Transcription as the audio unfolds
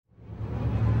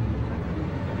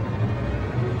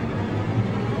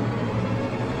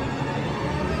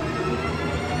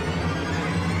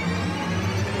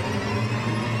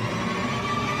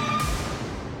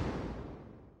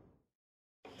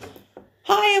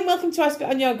and welcome to I Spit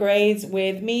on Your Grades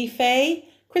with me, Faye,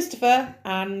 Christopher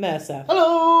and Mercer.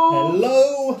 Hello!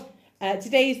 Hello!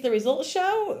 Today's the results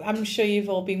show. I'm sure you've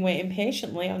all been waiting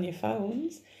patiently on your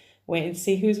phones, waiting to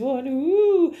see who's won.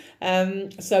 Ooh.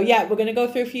 So yeah, we're going to go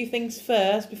through a few things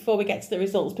first before we get to the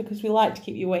results because we like to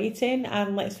keep you waiting,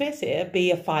 and let's face it, it'd be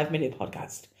a 5-minute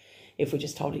podcast if we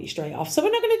just told it you straight off. So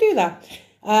we're not going to do that.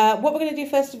 What we're going to do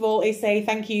first of all is say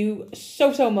thank you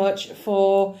so much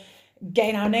for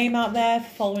getting our name out there,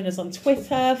 following us on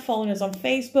Twitter, following us on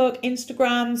Facebook,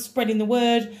 Instagram, spreading the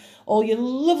word, all your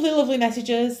lovely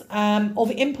messages, all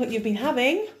the input you've been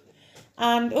having.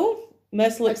 And,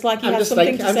 Mercer looks like he has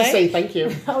something to say. I'm just saying thank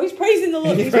you. Oh, he's praising the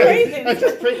Lord. He's praising.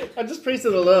 I'm just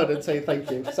praising the Lord and saying thank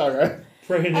you. Sorry.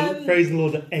 Praise the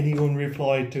Lord that anyone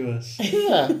replied to us.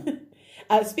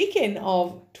 Yeah. Speaking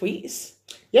of tweets.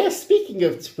 Yes, speaking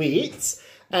of tweets,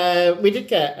 we did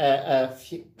get a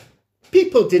few...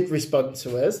 People did respond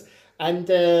to us, and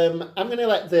I'm going to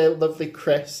let the lovely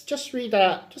Chris just read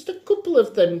out just a couple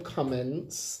of them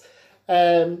comments,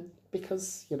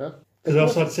 because, you know... Because I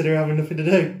was had to sit here having nothing to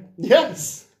do.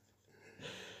 Yes!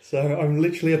 So I'm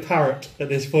literally a parrot at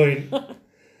this point.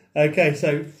 Okay,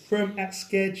 so from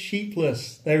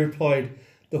 @ScaredSheepless, they replied,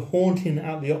 "The Haunting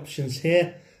out the options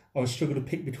here. I would struggle to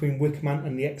pick between Wickerman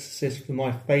and The Exorcist for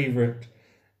my favourite."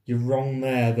 You're wrong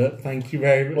there, but thank you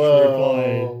very much for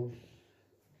replying.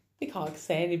 We can't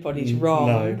say anybody's wrong.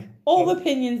 No. All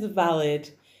opinions are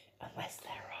valid, unless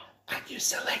they're wrong. And you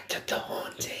selected The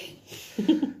Haunting.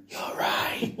 You're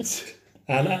right.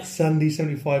 And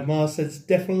 @Sandy75Mars says,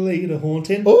 "Definitely The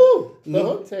Haunting. Oh, The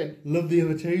Haunting. Love the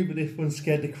other two, but this one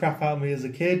scared the crap out of me as a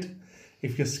kid.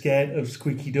 If you're scared of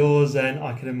squeaky doors, then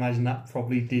I can imagine that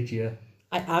probably did you."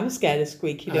 I am scared of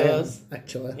squeaky doors. I am,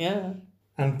 actually. Yeah.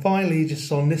 And finally,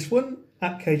 just on this one,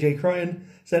 @KJ Cryan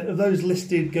said, "Of those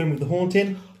listed going with The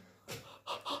Haunting..."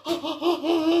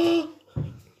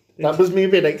 That was me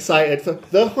being excited for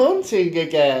The Haunting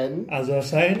again. As I was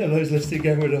saying, of those listed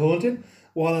going with The Haunting,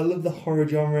 while I love the horror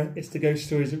genre, it's the ghost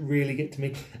stories that really get to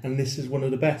me, and this is one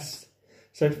of the best.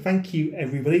 So thank you,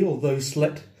 everybody, all those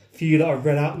select few that I've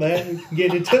read out there, who can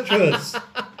get in touch with us.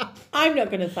 I'm not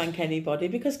going to thank anybody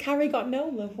because Carrie got no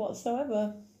love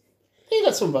whatsoever. He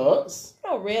got some votes.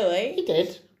 Oh, really? He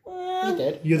did. He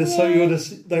did.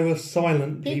 They were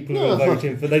silent people who were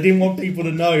voting for. They didn't want people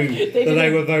to know that they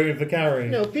were voting for Carrie.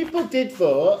 No, people did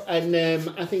vote, and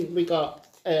I think we got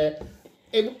it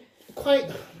quite.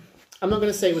 I'm not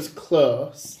going to say it was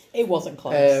close. It wasn't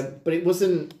close, but it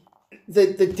wasn't.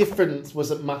 The difference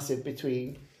wasn't massive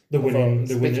between the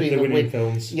winning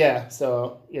films. Yeah,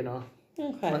 so you know,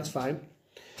 okay, that's fine.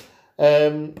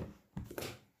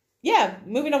 Yeah,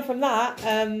 moving on from that.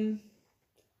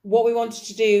 What we wanted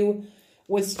to do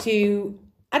was to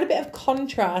add a bit of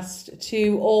contrast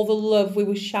to all the love we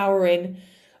were showering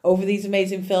over these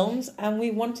amazing films, and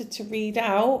we wanted to read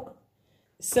out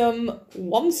some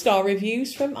 1-star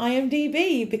reviews from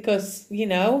IMDb because, you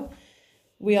know,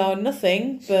 we are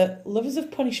nothing but lovers of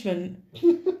punishment.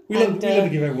 We love to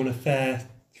give everyone a fair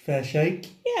shake.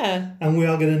 Yeah. And we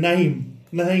are going to name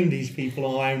these people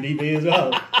on IMDb as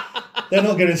well. They're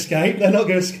not going to escape. They're not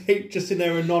going to escape just in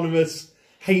their anonymous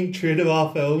hatred of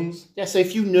our films. Yeah, so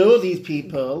if you know these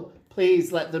people,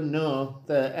 please let them know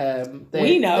that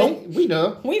we know. We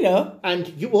know. And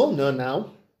you all know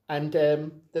now. And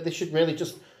that they should really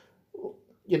just,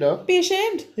 you know... Be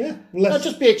ashamed. Yeah. Not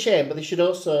just be ashamed, but they should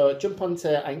also jump onto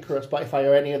Anchor or Spotify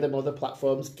or any of them other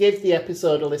platforms. Give the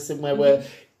episode a listen where we're,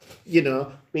 you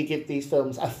know, we give these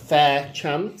films a fair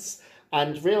chance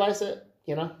and realise that,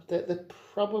 you know, they're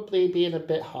probably being a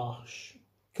bit harsh.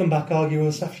 Come back, argue with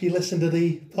us after you listen to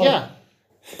the pod.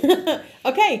 Yeah.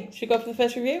 Okay, should we go for the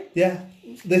first review? Yeah.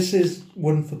 This is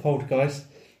one for Poltergeist.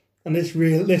 And this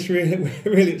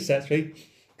really upsets me.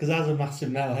 Because as a massive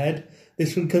metalhead,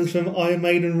 this one comes from Iron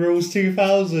Maiden Rules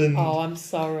 2000. Oh, I'm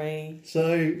sorry.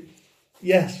 So,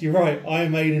 yes, you're right.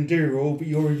 Iron Maiden do rule, but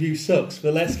your review sucks.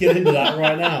 But let's get into that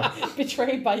right now.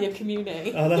 Betrayed by your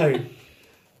community. I know.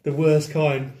 The worst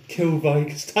kind.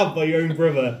 Stabbed by your own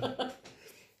brother.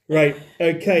 Right,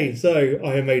 okay, so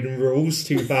Iron Maiden Rules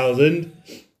 2000.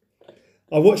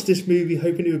 I watched this movie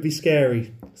hoping it would be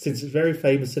scary, since it's very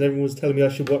famous and everyone was telling me I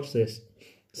should watch this.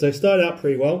 So it started out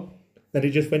pretty well, then it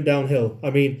just went downhill.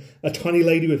 I mean, a tiny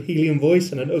lady with helium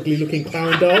voice and an ugly looking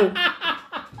clown doll.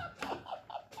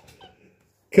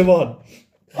 Come on.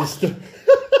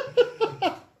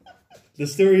 The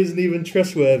story isn't even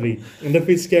trustworthy, and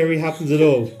nothing scary happens at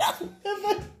all.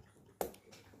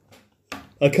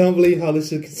 I can't believe how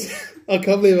this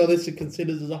is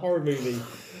considered as a horror movie.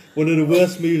 One of the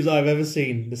worst movies I've ever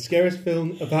seen. The scariest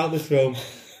film about this film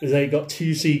is that it got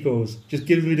 2 sequels. Just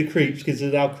gives me the creeps because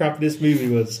of how crappy this movie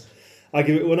was. I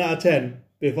give it 1 out of 10.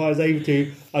 But if I was able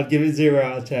to, I'd give it 0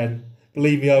 out of 10.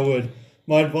 Believe me, I would.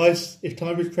 My advice, if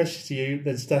time is precious to you,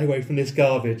 then stay away from this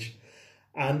garbage.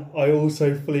 And I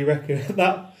also fully reckon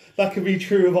that could be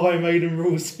true of Iron Maiden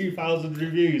Rules 2000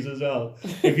 reviews as well.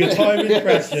 If your time is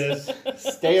precious,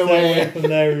 Stay away. from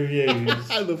their reviews.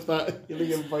 I love that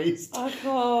Gillian voice.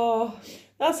 Oh,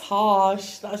 that's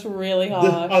harsh. That's really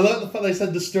harsh. I like the fact they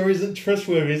said the story isn't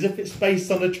trustworthy as if it's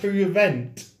based on a true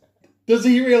event. Does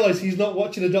he realise he's not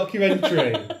watching a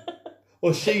documentary?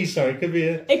 Or she, sorry, it could be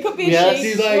a... It could be a Yes.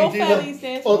 she. Do they- We're all do fair they- these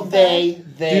days. Or We're fair.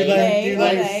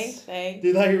 they.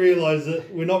 Do they realise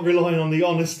that we're not relying on the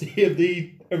honesty of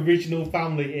the original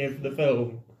family here for the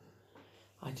film?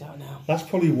 I don't know. That's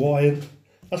probably why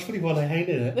they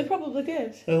hated it. They probably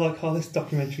did. They're like, oh, this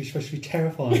documentary is supposed to be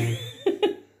terrifying.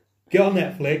 Get on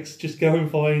Netflix, just go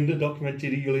and find a documentary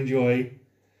that you'll enjoy,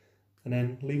 and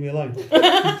then leave me alone.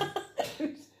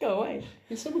 Go away.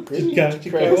 He's so agreeing. Just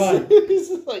go away. He's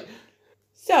just like,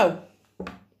 So,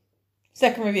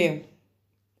 second review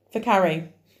for Carrie.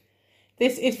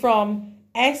 This is from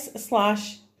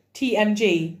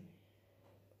S/TMG,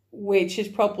 which is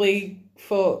probably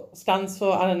stands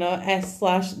for, I don't know,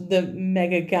 S/the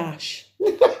Mega Gash.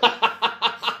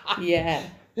 Yeah.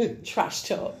 Trash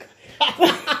talk.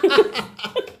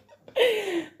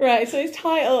 Right, so his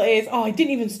title is, I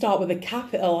didn't even start with a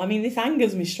capital. I mean, this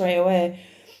angers me straight away.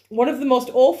 One of the most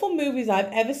awful movies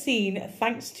I've ever seen,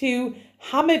 thanks to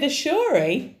Hamid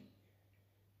Ashuri.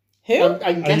 Who?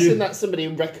 I'm guessing that's somebody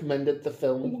who recommended the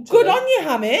film. Good on you,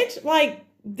 Hamid. Like,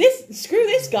 screw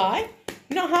this guy.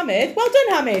 Not Hamid. Well done,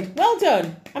 Hamid. Well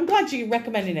done. I'm glad you're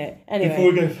recommending it. Anyway.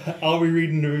 Before we go, are we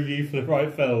reading the review for the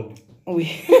right film?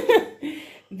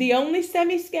 The only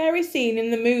semi-scary scene in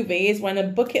the movie is when a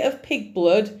bucket of pig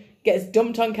blood gets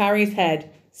dumped on Carrie's head.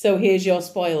 So here's your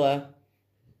spoiler.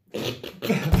 Okay,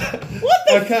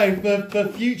 for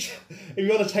future, if you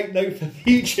want to take note for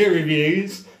future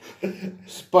reviews,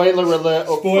 Spoiler alert.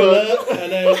 Up spoiler, front.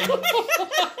 and then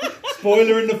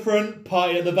spoiler in the front,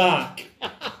 pie at the back.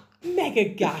 Mega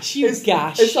gash, you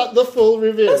gash. Is that the full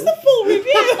review? That's the full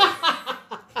review.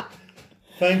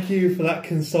 Thank you for that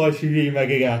concise review,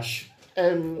 Mega Gash.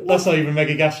 That's not even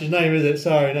Mega Gash's name, is it?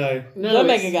 Sorry, no. No, The it's-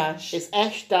 Mega Gash. It's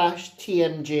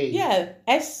S-TMG. Yeah,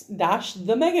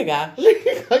 S-the Mega Gash.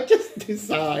 I just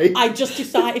decide. I just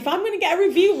decide, if I'm going to get a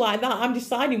review like that, I'm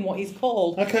deciding what he's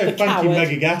called. Okay, The thank coward. you,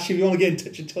 Mega Gash. If you want to get in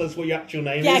touch and tell us what your actual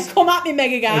name Yeah, is, come at me,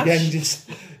 Mega Gash. again,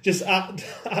 just at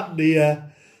the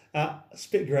at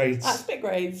Spit Grades. At Spit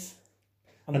Grades.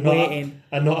 I'm and not waiting.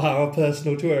 and not our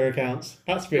personal Twitter accounts.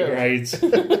 At Spit Yeah. Grades.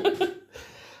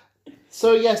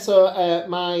 So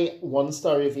my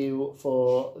 1-star review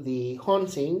for The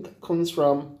Haunting comes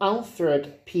from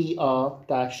Alfred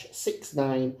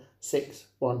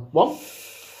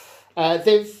PR-69611.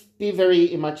 They've been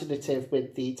very imaginative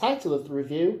with the title of the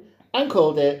review and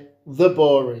called it The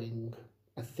Boring.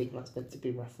 I think that's meant to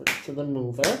be reference to the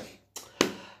movie.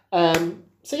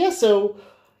 So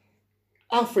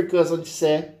Alfred goes on to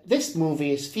say, this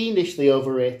movie is fiendishly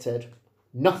overrated.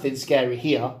 Nothing scary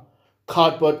here.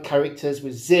 Cardboard characters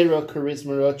with zero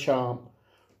charisma or charm.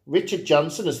 Richard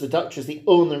Johnson as the Doctor is the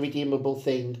only redeemable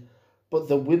thing, but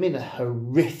the women are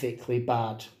horrifically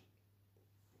bad.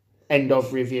 End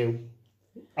of review.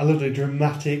 I love the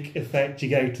dramatic effect you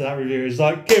gave to that review. It's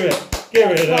like, give it.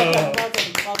 Well Oh. done,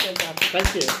 well done, Dan.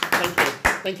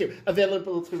 Thank you.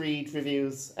 Available to read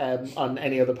reviews on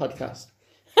any other podcast.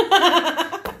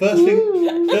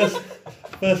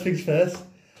 First things first.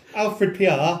 Alfred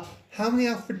PR. How many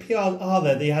Alfred PRs are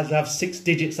there that he has to have 6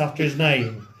 digits after his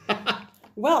name?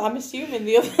 Well, I'm assuming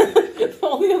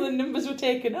all the other numbers were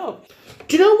taken up.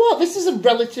 Do you know what? This is a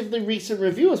relatively recent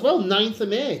review as well. 9th of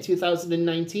May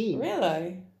 2019.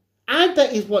 Really? I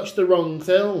bet he's watched the wrong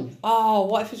film. Oh,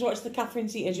 what if he's watched the Catherine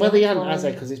Zeta-Jones? Well, he hadn't, one? has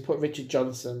he? Because he's put Richard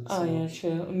Johnson. Oh, so. yeah,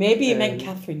 true. Maybe it meant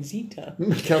Catherine Zeta.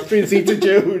 Catherine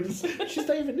Zeta-Jones. She's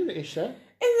not even in it, is she?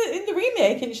 In the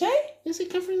remake, isn't she? Is it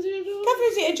Catherine Zeta-Jones?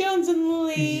 Catherine Zeta-Jones and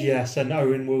Lily... Yes, and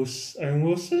Owen Wilson. Owen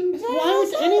Wilson? Why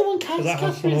would anyone cast that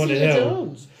house from Catherine Haunted Hill?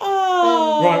 Zeta-Jones?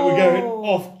 Oh! Right, we're going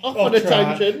Off on a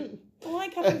track. tangent. I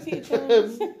like Catherine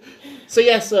Zeta-Jones. So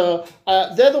they're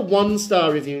the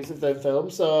 1-star reviews of the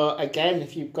film. So again,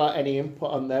 if you've got any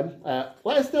input on them,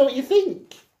 let us know what you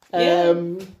think. Yeah.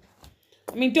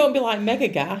 I mean, don't be like Mega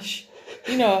Gash.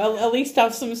 You know, at least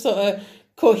have some sort of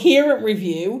coherent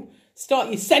review. Start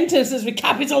your sentences with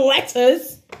capital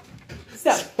letters.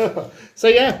 So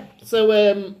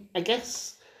I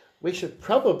guess we should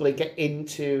probably get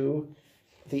into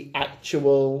the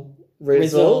actual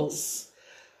results.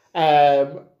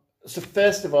 So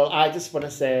first of all, I just want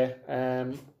to say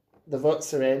the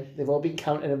votes are in. They've all been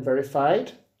counted and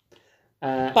verified.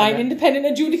 By an independent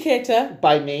adjudicator.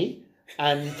 By me.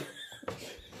 And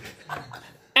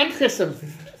Chris and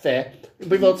Faye.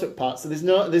 We've all took part. So there's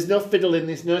no fiddling,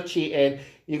 there's no cheating.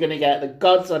 You're going to get the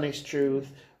God's honest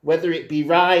truth, whether it be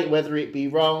right, whether it be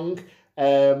wrong.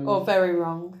 Or very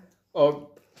wrong. Or,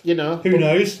 you know. Who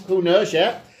knows? Who knows,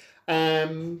 yeah.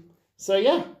 So,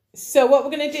 yeah. So what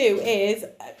we're going to do is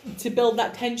to build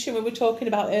that tension we were talking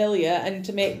about earlier and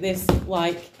to make this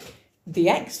like the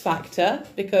X Factor,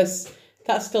 because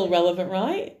that's still relevant,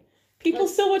 right? People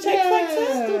still watch X Factor?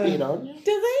 Still being on, yeah.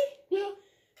 Do they? Yeah.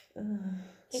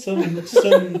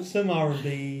 Some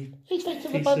R&B He's like to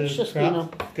the piece bunch, of just, crap you know.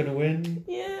 gonna win.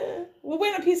 Yeah. Well,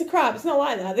 we're not a piece of crap. It's not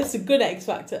like that. This is a good X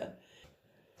Factor.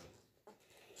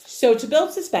 So to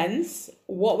build suspense,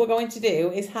 what we're going to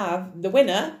do is have the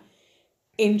winner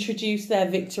introduce their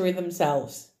victory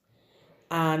themselves.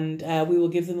 And we will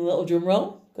give them a little drum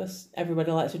roll, because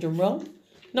everybody likes a drum roll.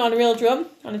 Not on a real drum,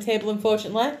 on a table,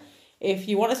 unfortunately. If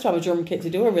you want us to have a drum kit to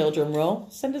do a real drum roll,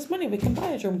 send us money. We can buy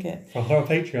a drum kit. For our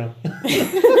Patreon.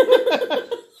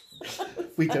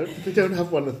 We don't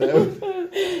have one of those.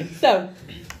 So,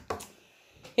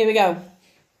 here we go.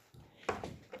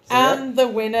 And the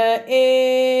winner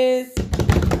is...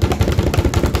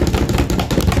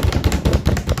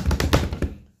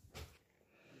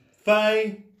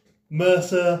 Faye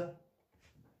Mercer.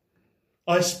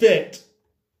 I spit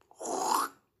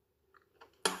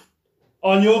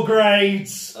on your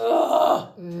grades.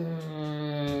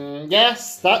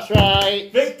 Yes, that's right.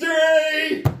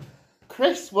 Victory!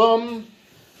 Chris won.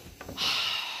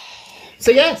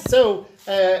 So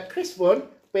Chris won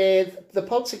with the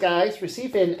Poltergeist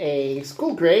receiving a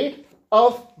school grade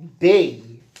of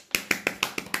B.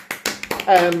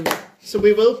 So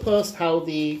we will post how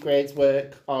the grades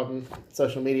work on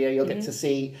social media. You'll get to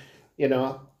see, you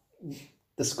know,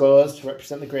 the scores to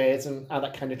represent the grades and how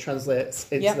that kind of translates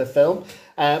into the film.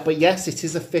 But yes, it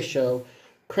is official.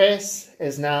 Chris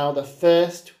is now the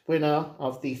first winner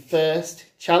of the first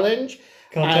challenge.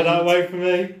 Can't take that away from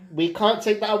me. We can't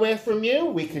take that away from you.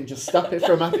 We can just stop it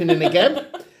from happening again.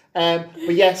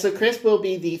 But yeah, so Chris will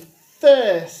be the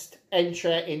first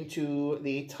entry into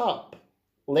the top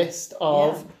list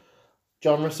of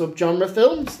genre, sub-genre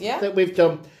films that we've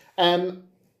done.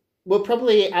 We'll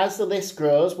probably, as the list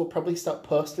grows, we'll probably start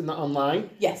posting that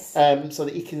online. Yes. So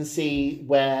that you can see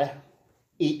where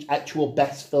each actual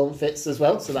best film fits as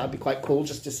well. So that'd be quite cool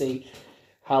just to see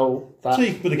how that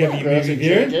Put together your grows movie and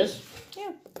viewing. changes.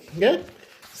 Yeah.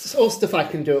 It's all stuff I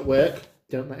can do at work.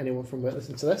 Don't let anyone from work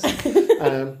listen to this.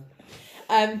 Do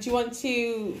you want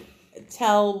to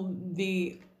tell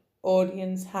the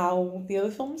audience how the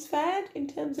other films fared in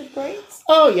terms of grades?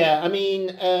 Oh, yeah. I mean...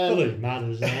 Not that it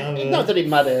matters now. not that it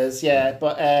matters, yeah.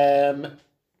 But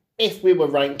if we were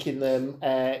ranking them,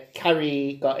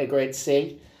 Carrie got a grade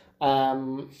C.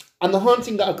 And The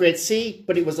Haunting got a grade C,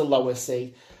 but it was a lower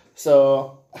C.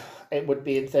 So it would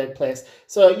be in third place.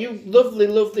 So you lovely,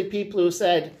 lovely people who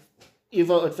said you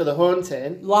voted for The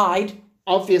Haunting... Lied.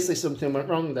 Obviously something went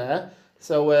wrong there.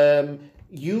 So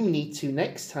you need to,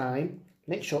 next time,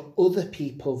 make sure other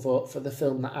people vote for the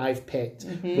film that I've picked,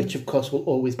 which, of course, will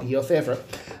always be your favourite.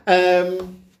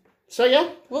 So, yeah.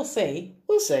 We'll see.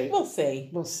 We'll see. We'll see.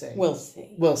 We'll see. We'll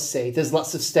see. We'll see. There's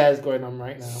lots of stares going on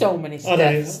right now. So many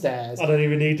Stares. I don't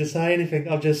even need to say anything.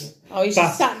 I'm just you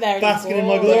just sat there and basking in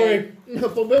my glory. No,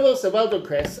 but we will say, well done,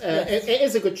 Chris. It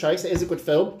is a good choice. It is a good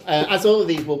film. As all of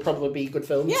these will probably be good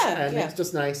films. Yeah, And it's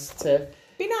just nice to...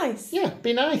 Be nice. Yeah,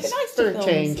 be nice. Be nice for to a films,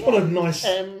 change. yeah.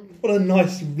 What a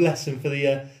nice lesson for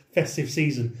the festive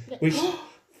season, which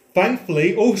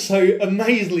thankfully also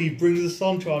amazingly brings us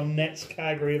on to our next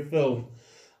category of film.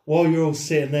 While you're all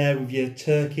sitting there with your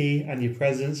turkey and your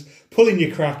presents, pulling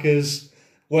your crackers,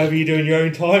 whatever you do in your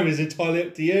own time is entirely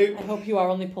up to you. I hope you are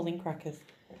only pulling crackers.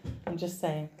 I'm just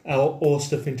saying. Or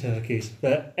stuffing turkeys.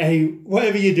 But hey,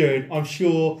 whatever you're doing, I'm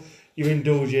sure you're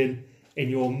indulging in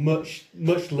your much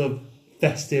loved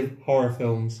festive horror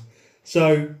films.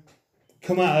 So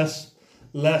come at us,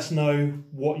 let us know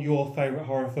what your favourite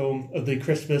horror film of the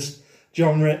Christmas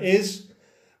genre is.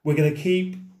 We're going to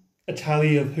keep a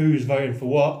tally of who's voting for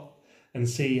what and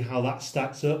see how that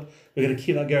stacks up. We're going to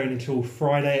keep that going until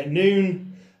Friday at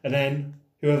noon, and then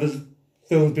whoever's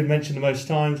film's been mentioned the most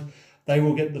times, they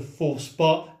will get the fourth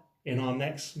spot in our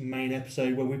next main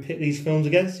episode where we pit these films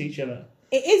against each other.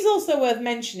 It is also worth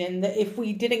mentioning that if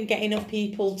we didn't get enough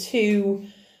people to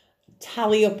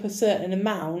tally up a certain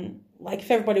amount, like if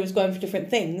everybody was going for different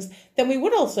things, then we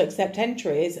would also accept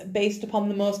entries based upon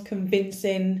the most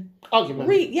convincing argument.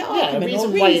 argument or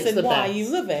why it's reason the why best. you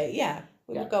love it. Yeah,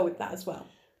 We will go with that as well.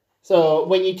 So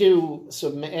when you do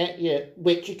submit it,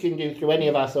 which you can do through any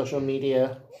of our social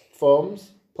media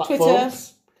platforms. Twitter,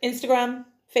 Instagram,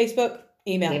 Facebook,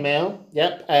 email.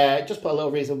 Yep. Just put a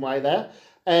little reason why there.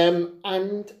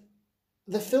 And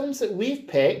the films that we've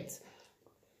picked,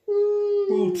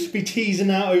 We'll just be teasing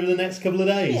out over the next couple of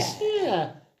days.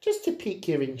 yeah, just to pique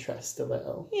your interest a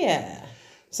little. Yeah.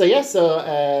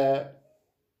 So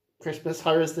Christmas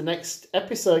Horror's the next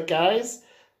episode, guys,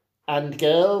 and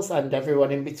girls, and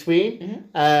everyone in between.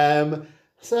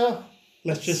 So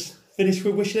let's just finish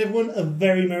with wishing everyone a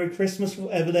very Merry Christmas,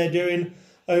 whatever they're doing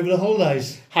over the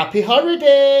holidays. Happy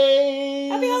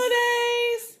holidays! Happy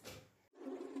holidays!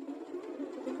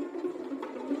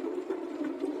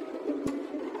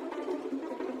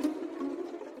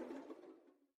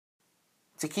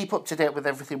 To keep up to date with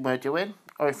everything we're doing,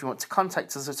 or if you want to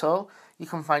contact us at all, you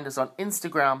can find us on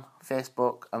Instagram,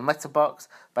 Facebook and Letterboxd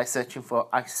by searching for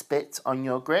I Spit on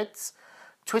Your Grids,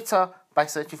 Twitter by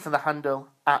searching for the handle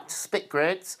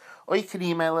 @SpitGrids, or you can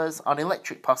email us on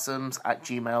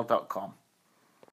electricpossums@gmail.com.